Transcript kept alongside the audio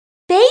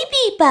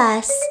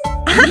BabyBus.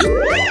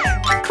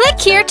 Click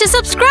here to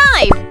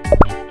subscribe.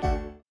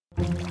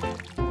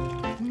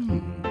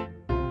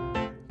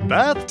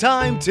 Bath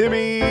time,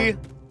 Timmy.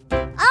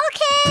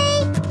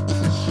 Okay.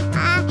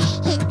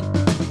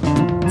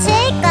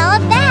 Take a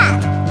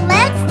bath.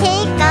 Let's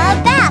take a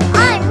bath.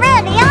 I'm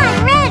ready.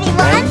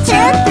 1, 2, 3,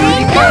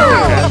 go!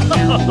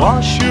 Can you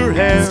wash your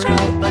hair?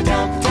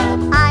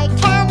 I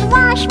can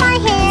wash my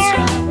hair.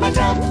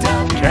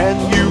 Can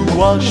you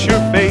wash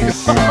your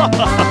face?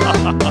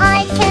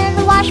 I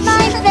can wash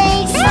my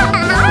face.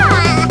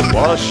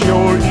 Wash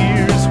your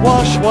ears,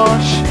 wash,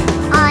 wash.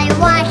 I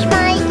wash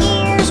my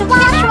ears,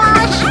 wash,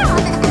 wash.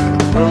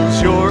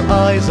 Close your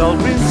eyes, I'll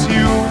rinse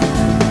you.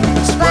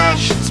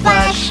 Splash,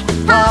 splash,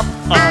 pop.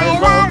 I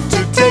love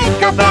to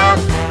take a bath.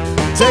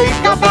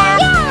 Take a bath.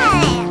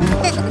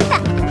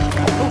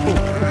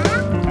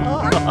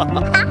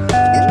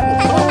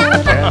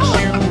 Can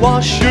you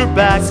wash your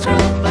back?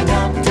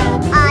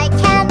 I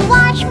can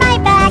wash my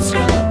back.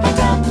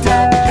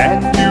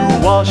 Can you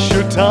wash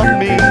your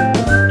tummy?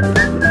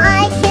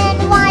 I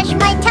can wash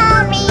my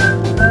tummy.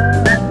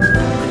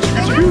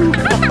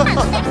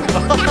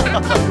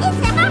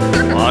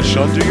 Wash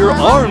under your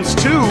arms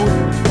too.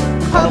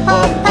 Pop,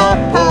 pop, pop,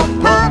 pop,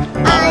 pop.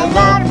 I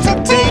love to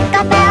take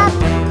a bath.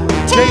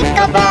 Take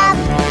a bath.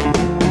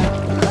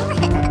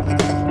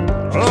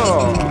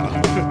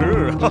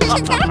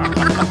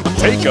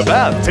 Take a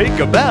bath, take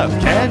a bath.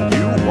 Can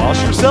you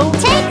wash yourself?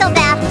 Take a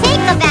bath,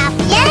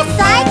 yes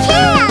I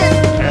can!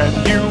 Can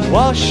you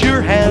wash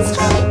your hands?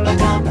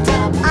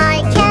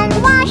 I can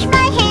wash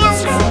my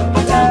hands.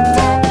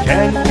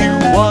 Can you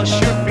wash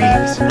your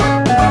feet?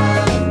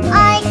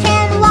 I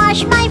can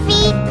wash my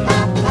feet.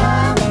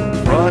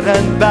 Front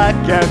and back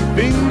and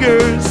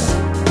fingers.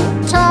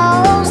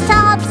 Toes,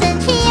 tops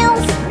and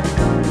heels.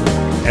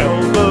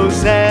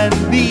 Elbows and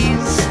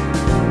knees.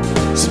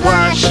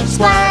 Splash,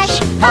 splash,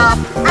 pop.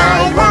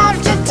 I love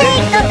to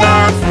take a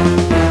bath.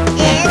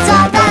 It's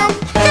all done.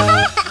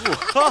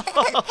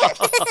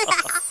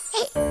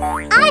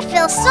 I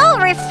feel so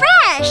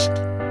refreshed.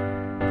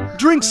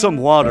 Drink some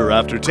water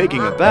after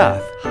taking a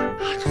bath.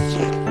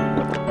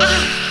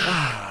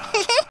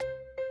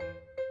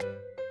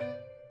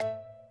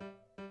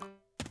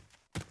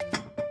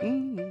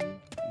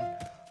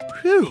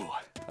 Phew,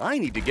 I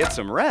need to get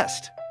some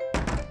rest.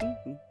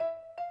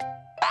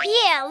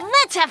 Yeah,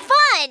 let's have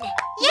fun!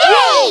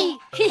 Yay!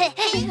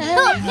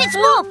 Let's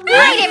move!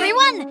 Right,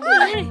 everyone!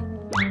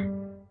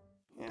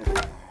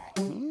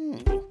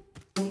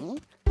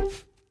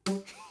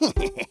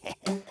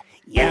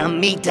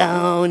 Yummy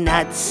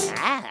donuts.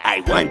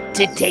 I want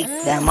to take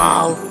them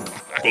all.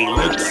 They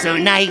look so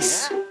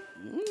nice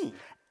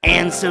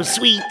and so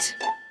sweet.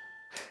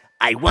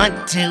 I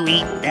want to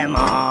eat them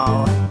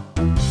all.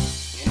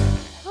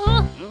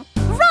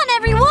 Run,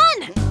 everyone!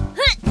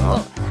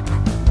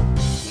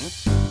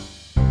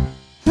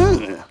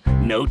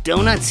 No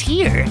donuts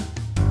here.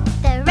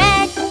 The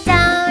red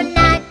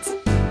donut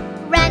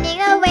running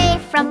away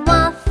from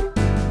Wolf.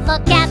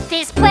 Look at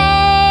this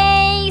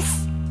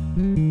place.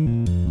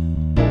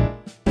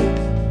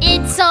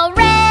 It's all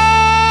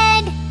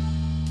red.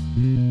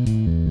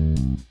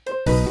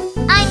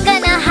 I'm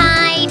gonna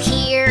hide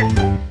here.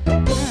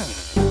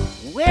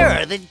 Where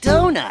are the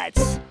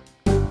donuts?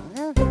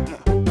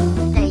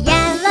 The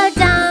yellow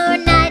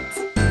donut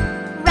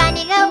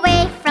running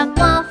away from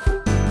Wolf.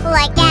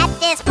 Look at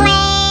this place.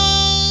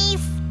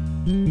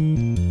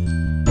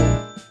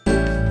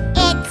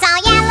 It's all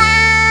yellow.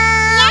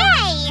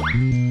 Yay!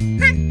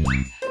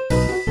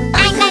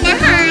 I'm gonna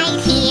hide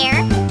here.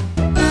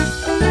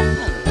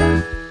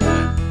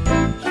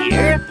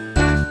 Here?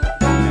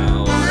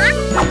 No.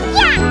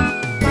 Yeah!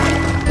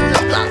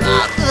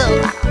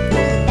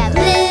 The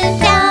blue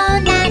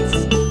donuts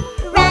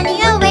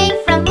running away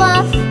from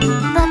Wolf.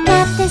 Look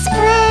at this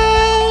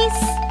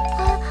place.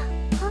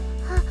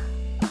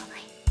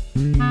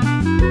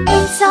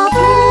 It's all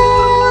blue.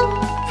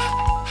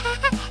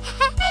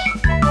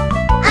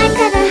 I'm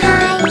gonna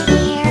hide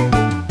here.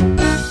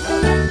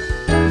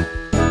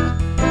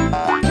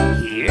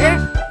 Here?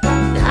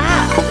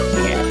 Ah!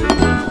 Yeah.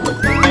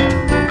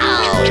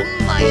 Ow,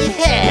 my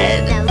head!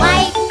 The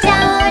white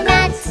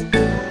donuts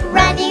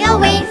running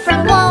away from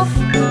Wolf.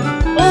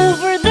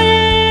 Over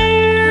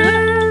there!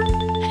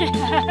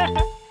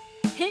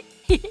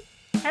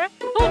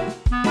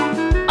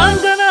 I'm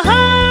gonna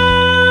hide!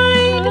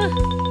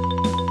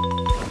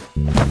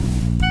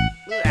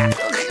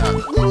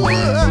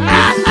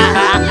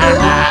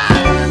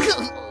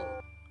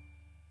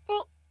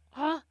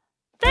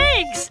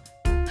 Thanks!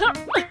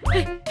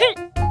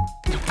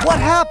 What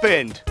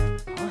happened?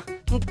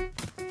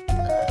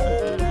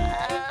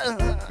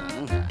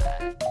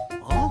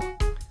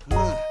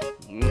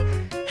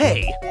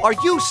 Hey, are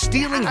you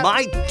stealing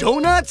my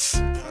donuts?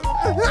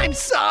 I'm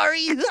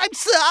sorry! I'm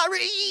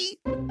sorry!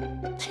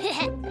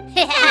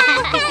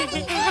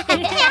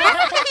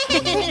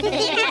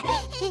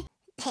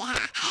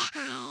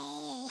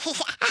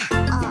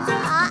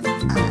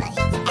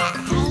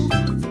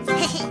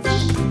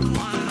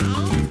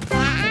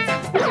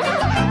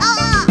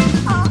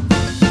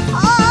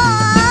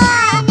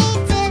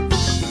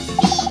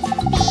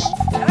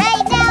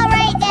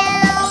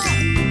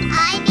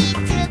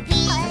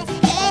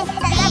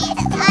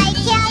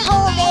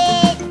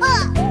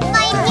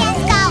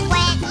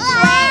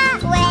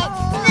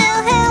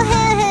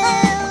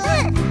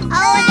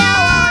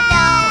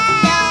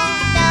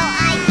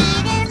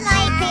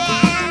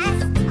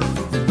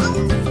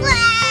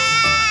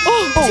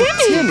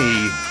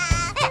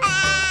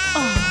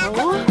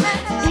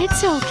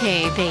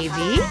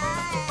 baby.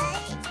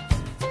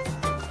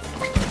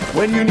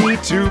 When you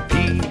need to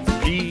pee,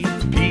 pee,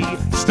 pee,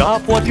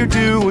 stop what you're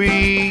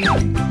doing.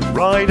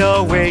 Right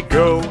away,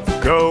 go,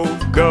 go,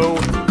 go,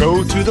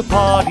 go to the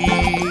potty.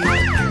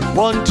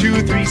 1,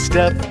 2, 3,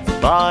 step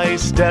by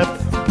step,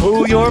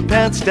 pull your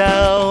pants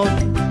down.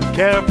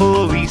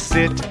 Carefully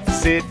sit,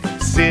 sit,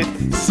 sit,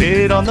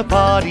 sit on the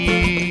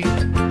potty.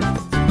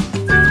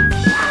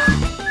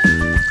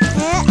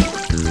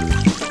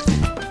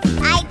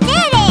 I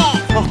did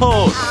it!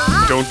 Oh,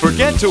 don't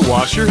forget to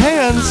wash your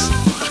hands.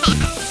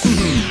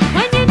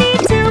 When you need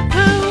to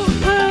poo,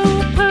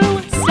 poo,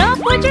 poo, stop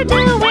what you're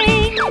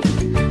doing.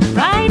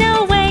 Right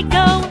away,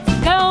 go,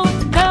 go,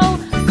 go,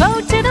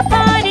 go to the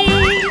potty.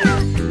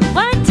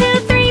 1, 2,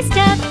 3,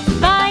 step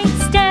by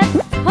step,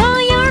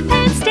 pull your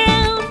pants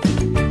down.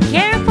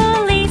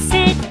 Carefully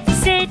sit,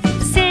 sit,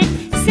 sit,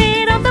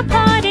 sit on the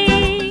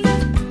potty.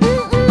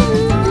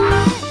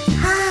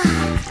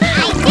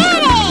 I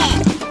did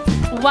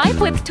it! Wipe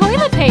with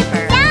toilet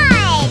paper.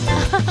 Done!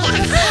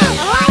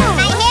 Wash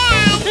my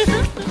hands!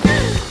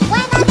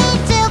 When I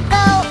need to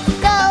go,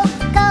 go,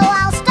 go,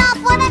 I'll stop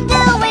what I'm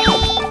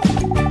doing.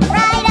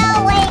 Right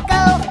away,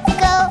 go,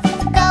 go,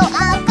 go,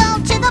 I'll go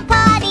to the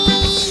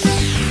potty.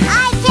 I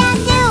can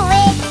do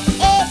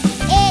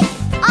it,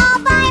 all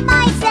by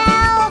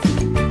myself.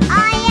 I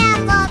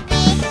am a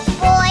big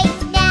boy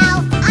now,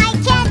 I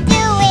can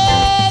do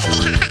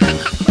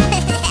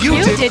it. You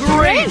did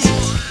great.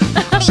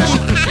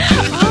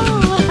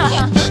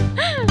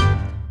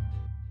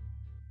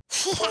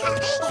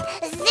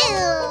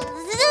 Zoom,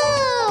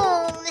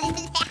 zoom.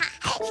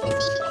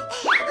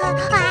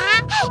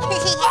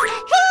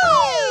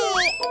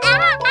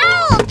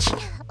 Ouch!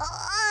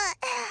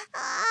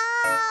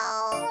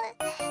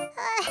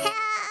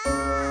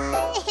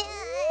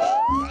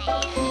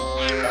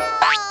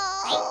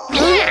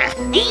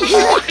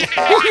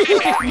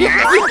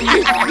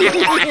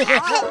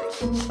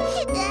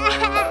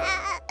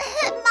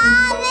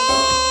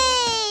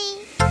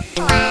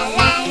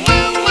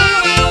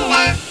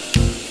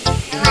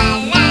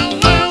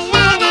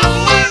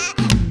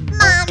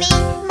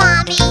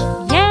 Mommy,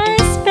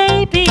 Yes,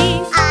 baby.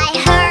 I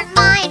hurt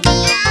my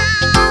knee.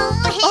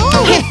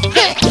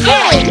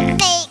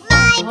 Make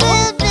my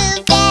boo-boo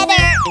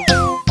better.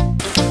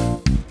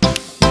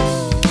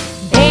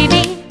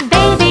 Baby,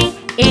 baby,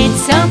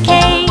 it's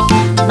okay.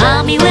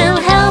 Mommy will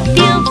help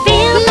you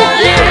feel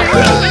better.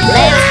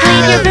 Let's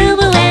clean your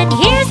boo-boo and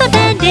here's a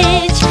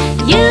bandage.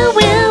 You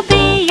will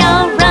be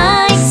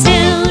alright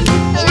soon.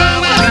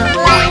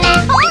 Mommy,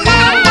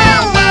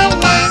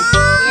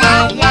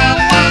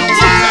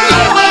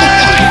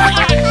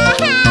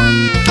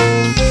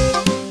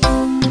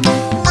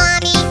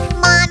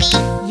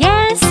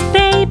 Yes,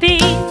 baby.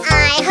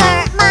 I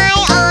hurt my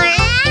arm.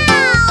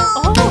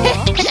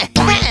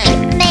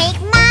 Make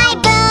my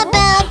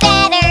boo-boo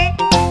better.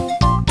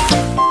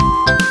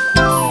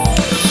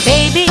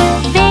 Baby,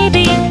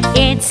 baby,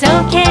 it's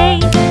okay.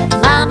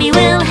 Mommy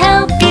will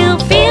help you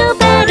feel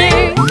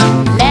better.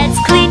 Let's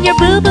clean your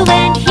boo-boo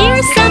and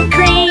here's some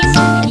cream.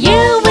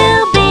 You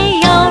will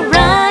be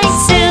alright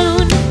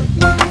soon.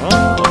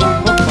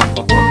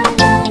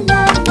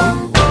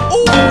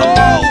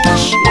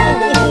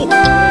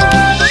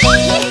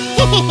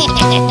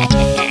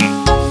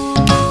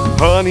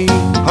 Honey,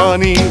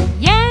 honey,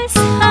 Yes,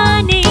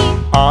 honey.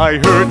 I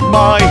hurt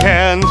my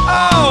hand.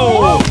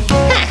 Ow!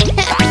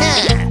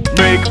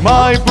 Make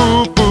my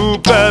boo-boo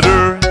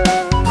better.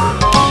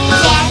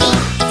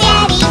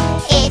 Daddy,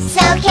 it's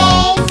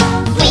okay.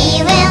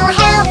 We will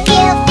help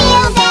you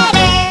feel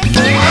better.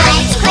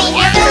 Let's clean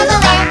your boo-boo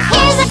and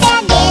here's a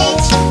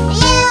bandage.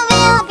 You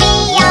will be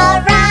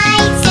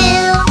alright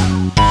soon.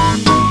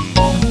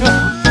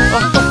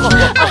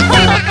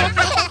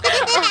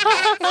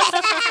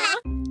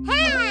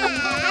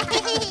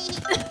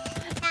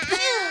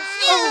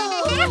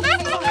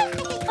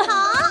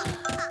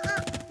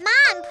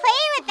 Mom,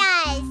 play with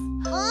us.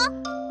 Mom.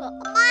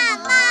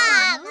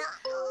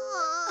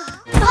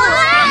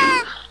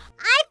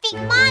 I think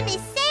Mom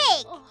is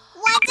sick.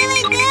 What do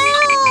we do?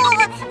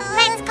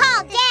 Let's call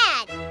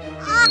Dad.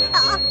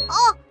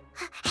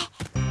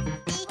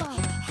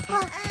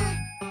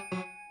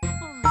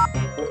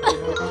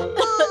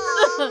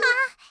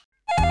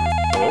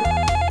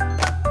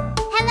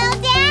 Hello,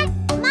 Dad.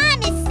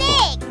 Mom is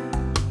sick.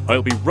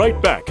 I'll be right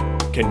back.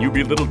 Can you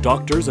be little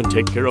doctors and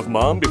take care of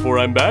Mom before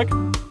I'm back?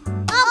 Okay.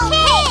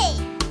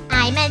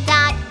 I'm a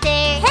doctor.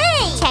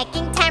 Hey.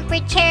 Checking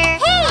temperature.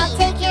 Hey. I'll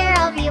take care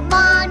of you,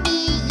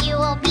 Mommy. You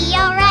will be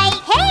alright.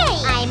 Hey.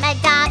 I'm a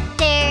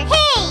doctor.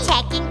 Hey.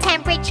 Checking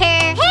temperature.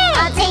 Hey.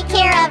 I'll take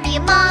care of you,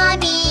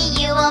 Mommy.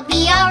 You will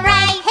be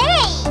alright.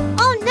 Hey.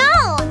 Oh no.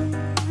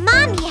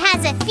 Mommy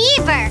has a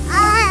fever.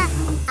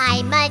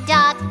 I'm a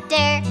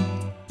doctor.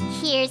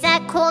 Here's a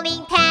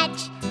cooling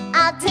patch.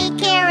 I'll take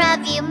care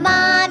of you,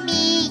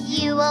 Mommy.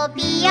 You will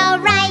be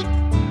alright.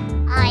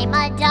 I'm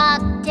a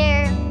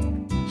doctor.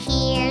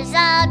 Here's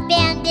a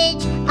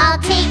bandage. I'll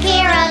take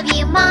care of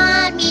you,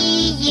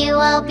 Mommy. You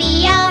will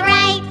be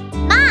alright.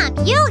 Mom,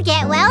 you'll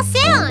get well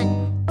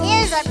soon.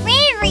 Here's a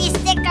bravery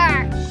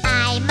sticker.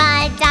 I'm a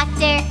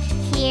doctor.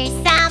 Here's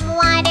some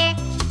water.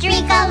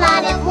 Drink a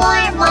lot of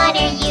warm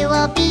water, you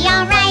will be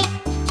alright.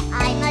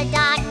 I'm a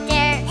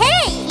doctor.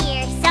 Hey!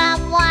 Here's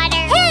some water.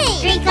 Hey!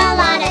 Drink a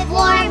lot of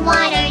warm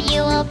water,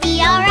 you will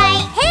be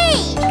alright.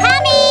 Hey!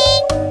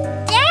 Coming!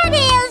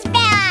 Daddy is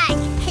back!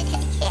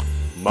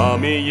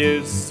 Mommy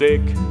is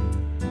sick.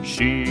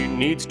 She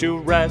needs to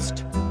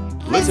rest.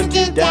 Listen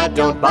to Dad,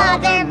 don't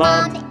bother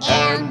Mom,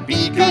 and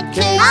be good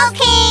kids.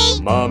 Okay!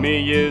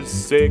 Mommy is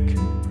sick.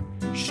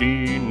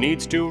 She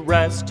needs to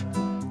rest.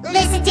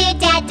 Listen to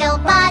Dad,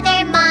 don't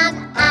bother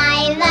Mom.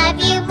 I love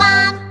you,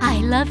 Mom. I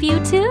love you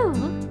too.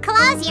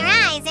 Close your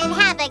eyes and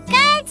have a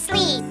good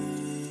sleep.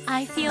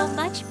 I feel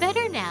much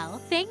better now.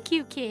 Thank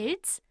you,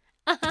 kids.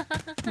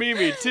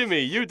 Mimi,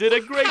 Timmy, you did a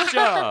great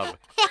job.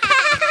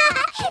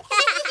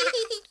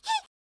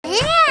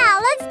 Yeah,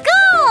 let's go!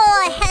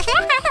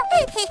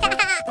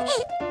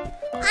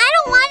 I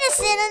don't want to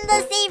sit in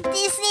the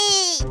safety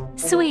seat.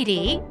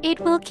 Sweetie, it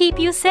will keep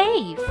you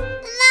safe. No,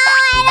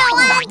 I don't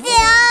want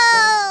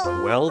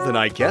to. Well, then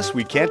I guess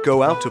we can't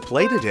go out to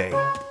play today.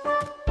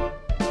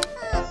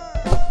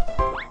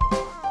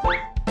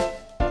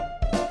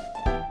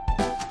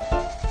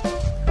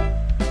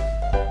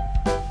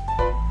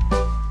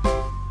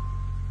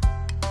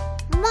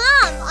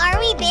 Mom, are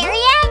we there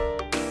yet?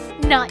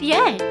 Not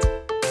yet.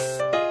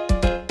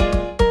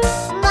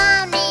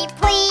 Mommy,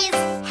 please,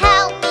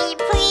 help me,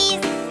 please.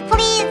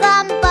 Please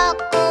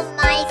unbuckle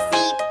my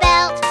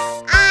seatbelt.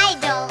 I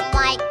don't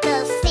like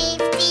the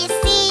safety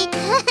seat.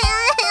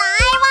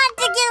 I want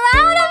to get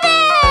out of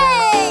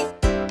it.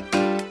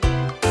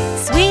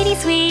 Sweetie,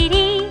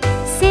 sweetie,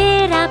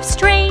 sit up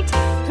straight.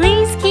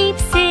 Please keep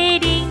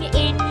sitting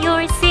in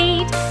your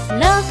seat.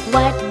 Look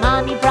what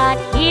Mommy brought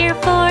here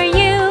for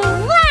you.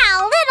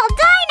 Wow, little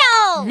dino!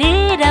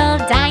 Little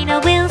Dino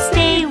will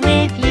stay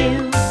with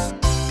you.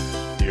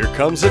 Here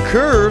comes a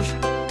curve.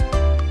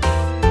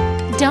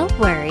 Don't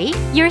worry,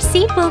 your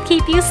seat will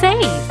keep you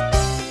safe.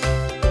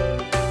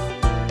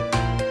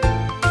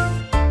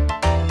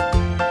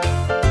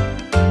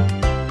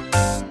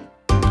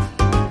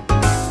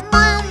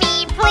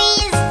 Mommy,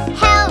 please,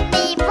 help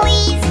me,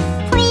 please.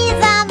 Please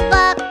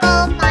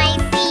unbuckle my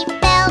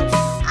seatbelt.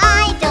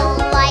 I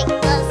don't like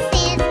the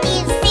safety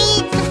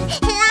seat.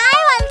 I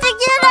want to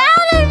get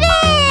out of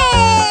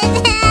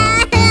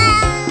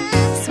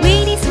it.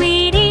 Sweetie,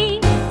 sweetie,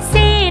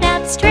 sit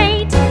up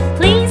straight.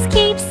 Please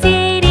keep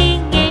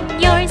sitting in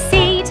your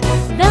seat.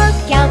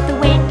 Look out the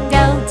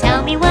window,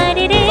 tell me what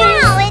it is.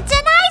 Wow, it's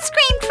an ice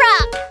cream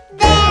truck.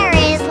 There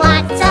is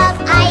lots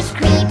of ice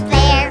cream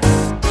there.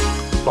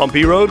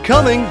 Bumpy road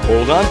coming.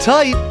 Hold on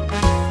tight.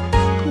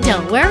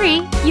 Don't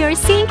worry, your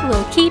seat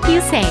will keep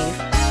you safe.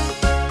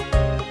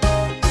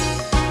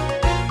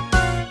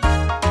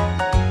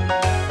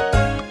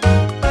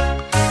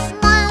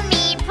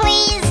 Mommy,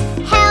 please,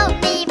 help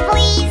me,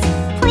 please.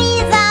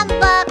 Please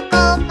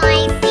unbuckle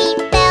my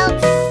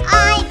seatbelt.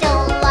 I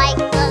don't like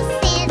the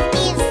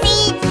safety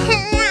seat.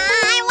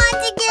 I want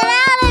to get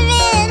out of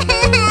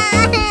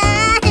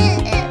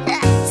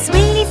it.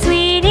 Sweetie,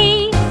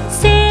 sweetie,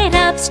 sit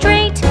up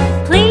straight.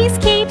 Please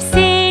keep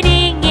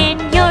sitting in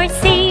your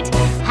seat.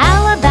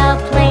 How about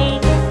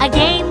playing a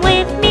game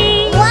with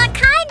me? What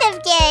kind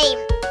of game?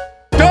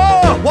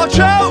 Ah, watch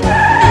out!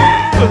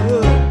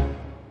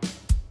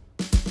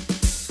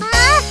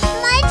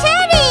 My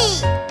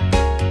teddy!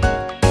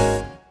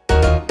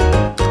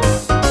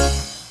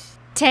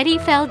 Teddy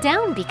fell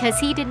down because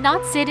he did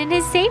not sit in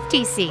his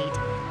safety seat.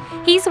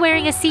 He's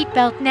wearing a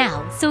seatbelt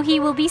now, so he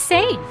will be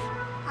safe.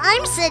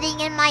 I'm sitting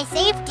in my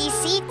safety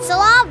seat, so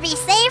I'll be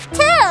safe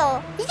too.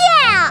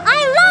 Yeah,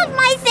 I love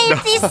my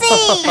safety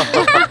seat.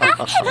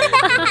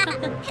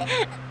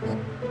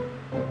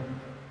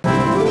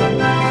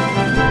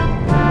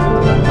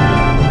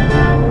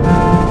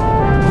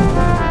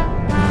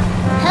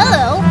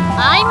 Hello,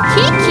 I'm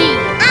Kiki.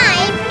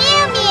 I'm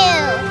Mew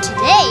Mew.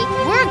 Today,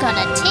 we're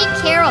gonna take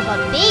care of a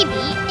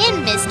baby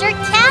in Mr.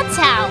 Cat's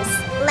house.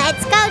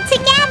 Let's go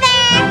together.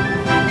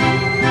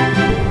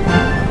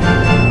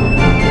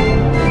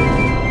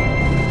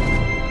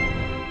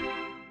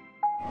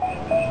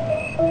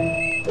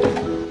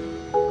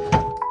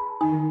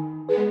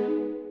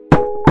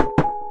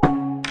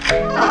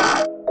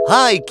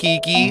 Hi,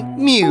 Kiki.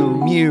 Mew,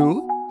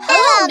 Mew.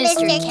 Hello,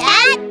 Mr.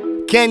 Cat.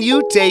 Can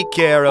you take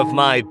care of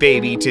my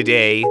baby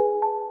today?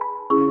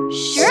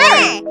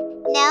 Sure,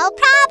 no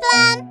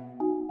problem.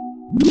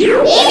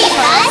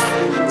 BabyBus,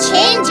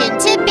 change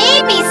into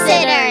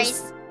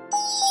babysitters.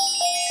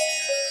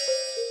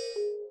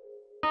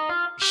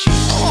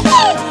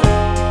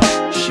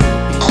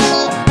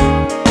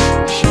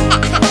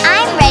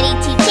 I'm ready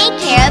to take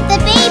care of the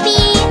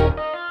baby.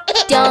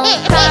 Don't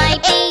cry,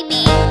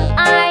 baby.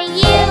 Are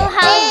you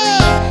hungry?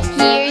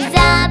 Here's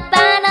a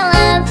bottle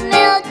of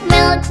milk,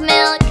 milk,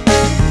 milk.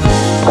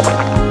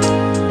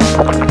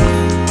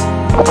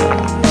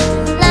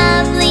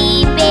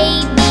 Lovely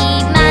baby,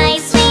 my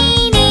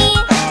sweetie.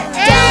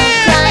 Don't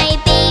cry,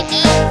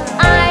 baby.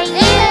 Are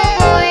you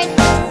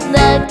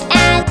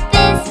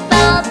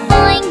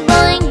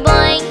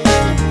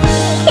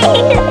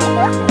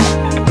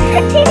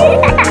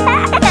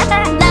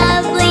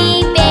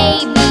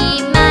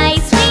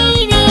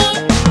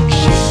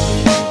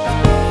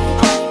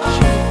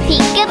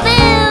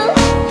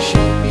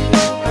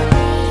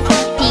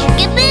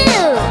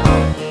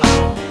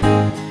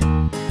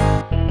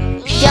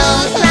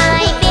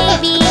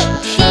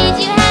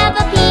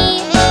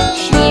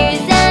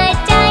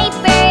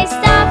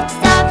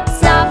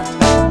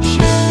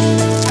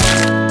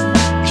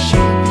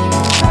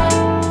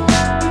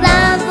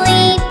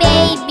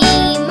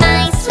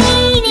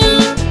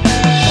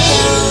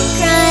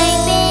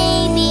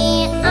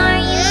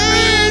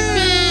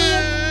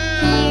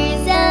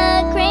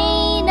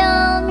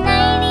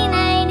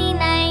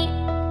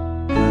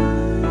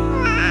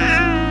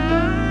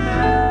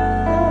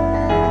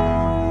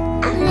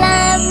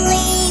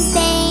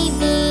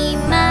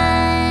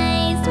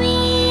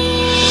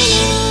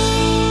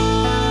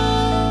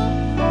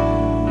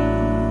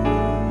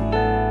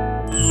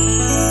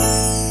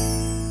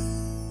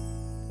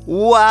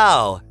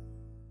Wow!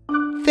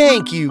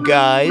 Thank you,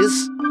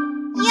 guys.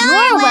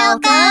 You're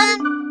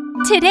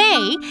welcome.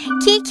 Today,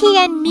 Kiki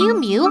and Mew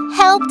Mew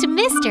helped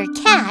Mr.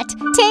 Cat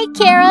take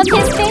care of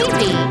his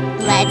baby.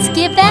 Let's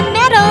give them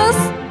medals.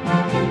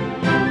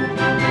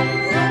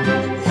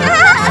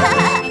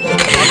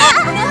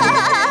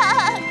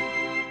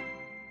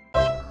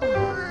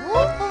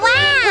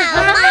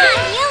 Wow, Mom,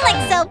 you look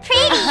so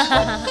pretty.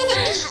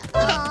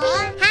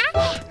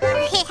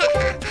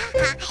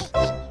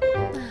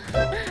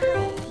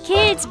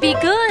 Kids, be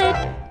good.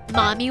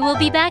 Mommy will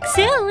be back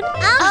soon.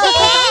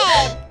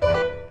 Okay.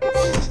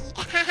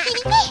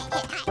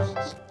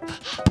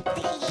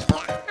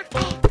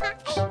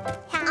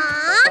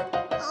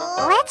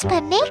 Let's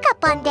put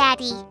makeup on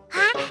Daddy.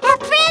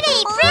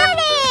 Pretty,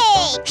 pretty.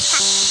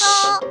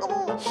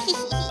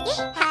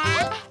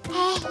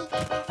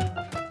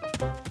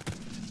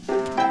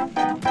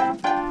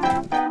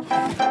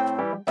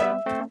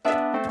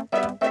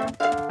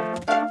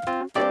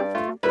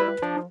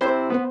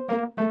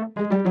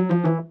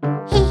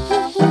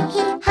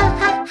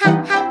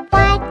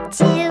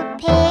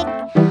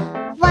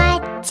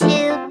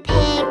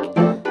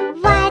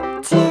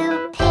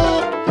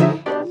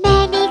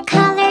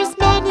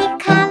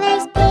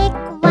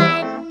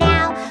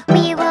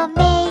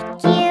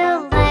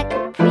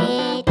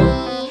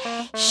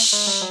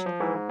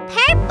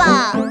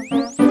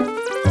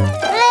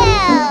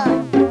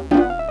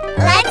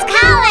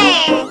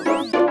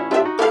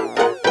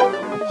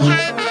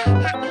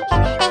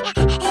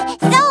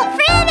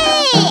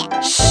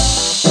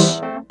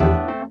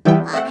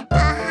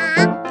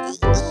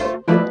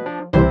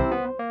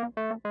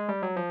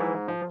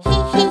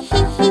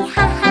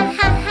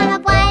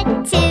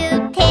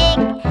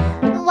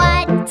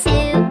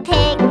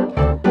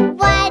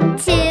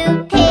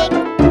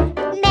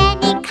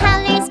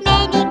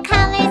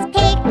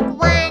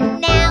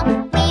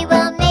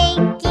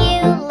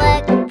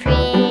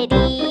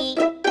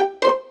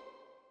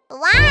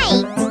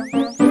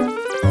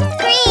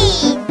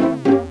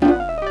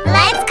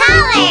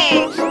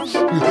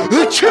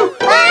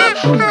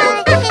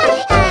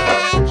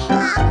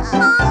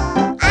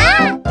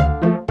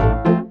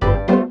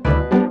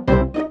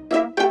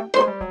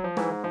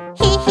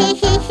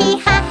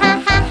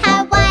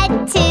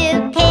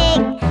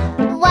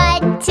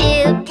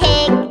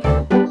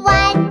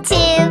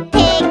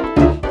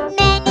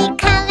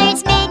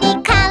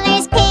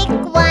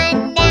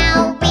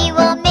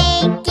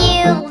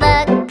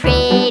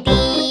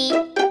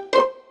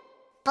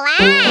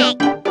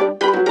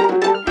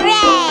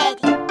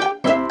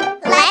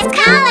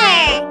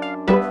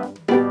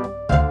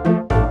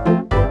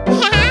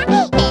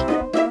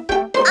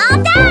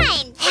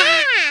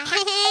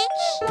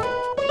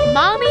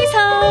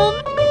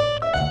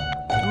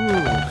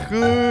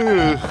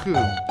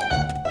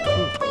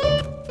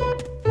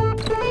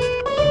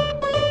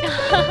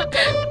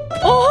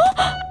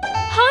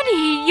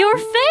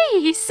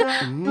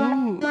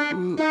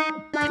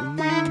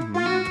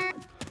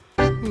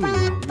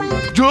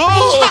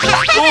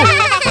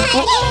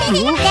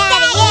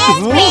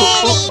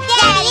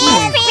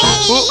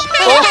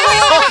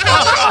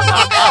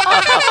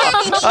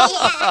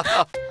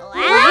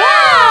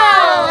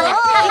 Wow!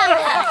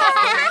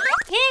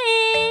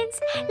 Kids,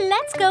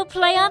 let's go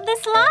play on the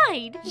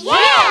slide. Yeah!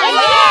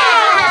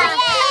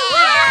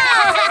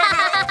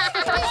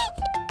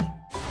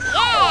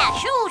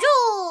 Shoo,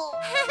 shoo!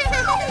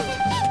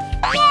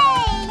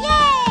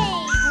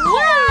 Yay!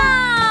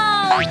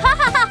 Wow!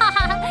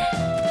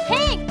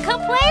 Hey,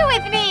 come play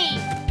with me.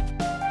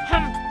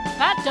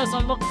 That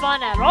doesn't look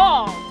fun at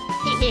all.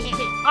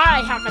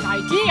 I have an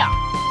idea.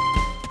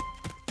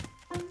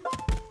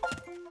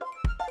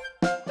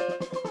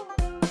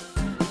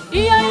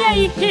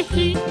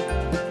 E-I-E-hee-hee,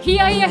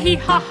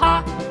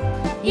 hee-I-E-hee-ha-ha,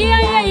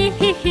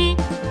 E-I-E-hee-hee,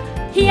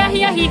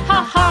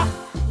 hee-I-E-hee-ha-ha.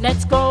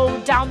 Let's go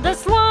down the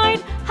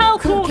slide, how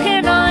cool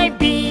can I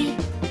be?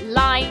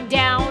 Lying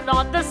down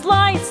on the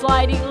slide,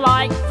 sliding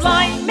like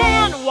blind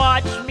man.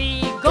 Watch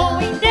me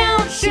going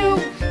down, shoo,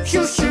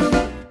 shoo, shoo.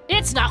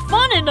 It's not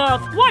fun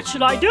enough, what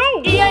should I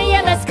do?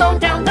 Yeah, let's go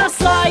down the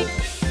slide.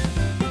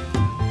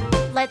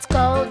 Let's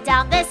go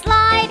down the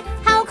slide,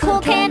 how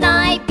cool can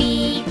I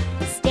be?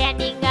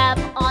 Standing up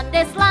on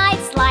the slide,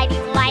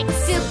 sliding like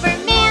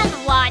Superman.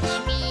 Watch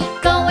me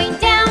going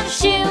down,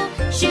 shoo,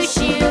 shoo,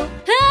 shoo.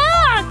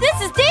 Ah,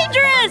 this is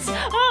dangerous!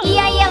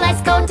 Yeah,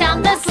 let's go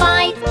down the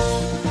slide.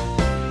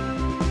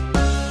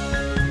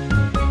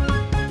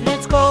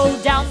 Let's go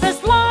down the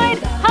slide,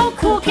 how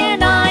cool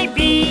can I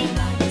be?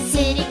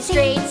 Sitting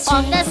straight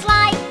on the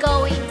slide,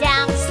 going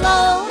down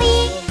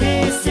slowly.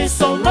 This is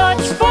so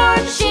much fun!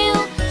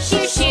 Shoo,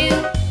 shoo,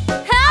 shoo.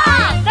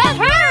 Ah, that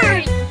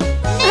hurt!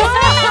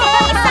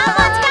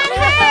 Someone's got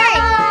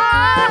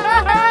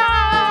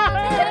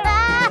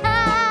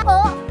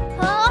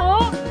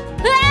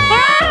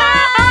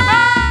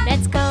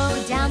Let's go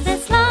down the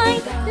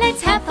slide,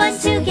 let's have fun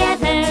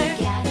together.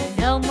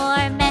 No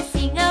more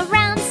messing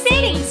around,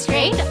 sitting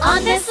straight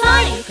on the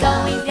slide.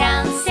 Going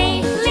down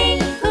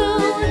safely,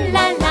 ooh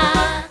la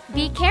la.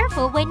 Be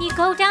careful when you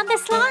go down the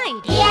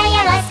slide. Yeah!